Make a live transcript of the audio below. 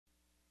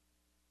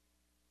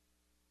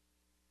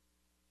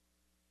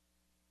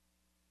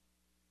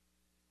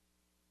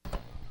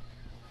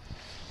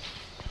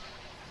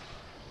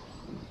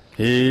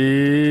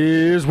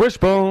Here's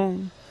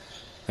Wishbone.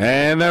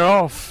 And they're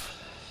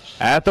off.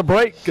 At the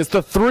break, it's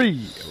the 3,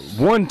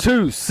 1,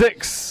 2,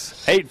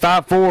 6, 8,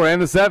 5, 4, and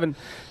the 7.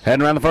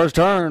 Heading around the first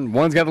turn.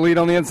 One's got the lead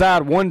on the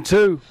inside. 1,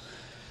 2,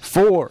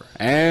 4,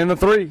 and the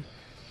 3.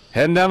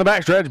 Heading down the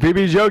backstretch,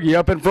 BB's Yogi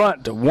up in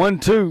front. 1,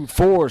 2,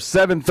 4,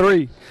 7,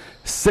 3,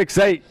 6,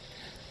 8,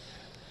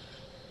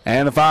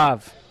 and the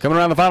 5. Coming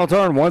around the final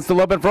turn. One's still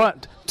up in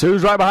front.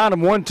 Two's right behind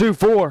him. 1, 2,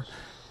 4,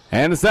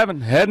 and the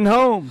 7. Heading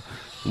home.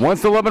 One's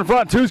still up in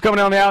front. Two's coming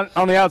on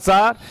the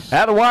outside.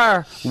 At the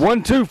wire.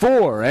 1, 2,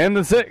 4, and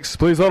the 6.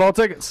 Please hold all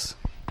tickets.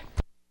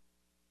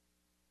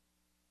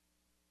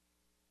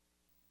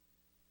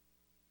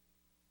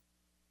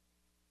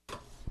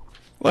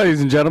 Ladies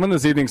and gentlemen,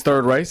 this evening's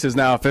third race is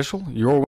now official. Your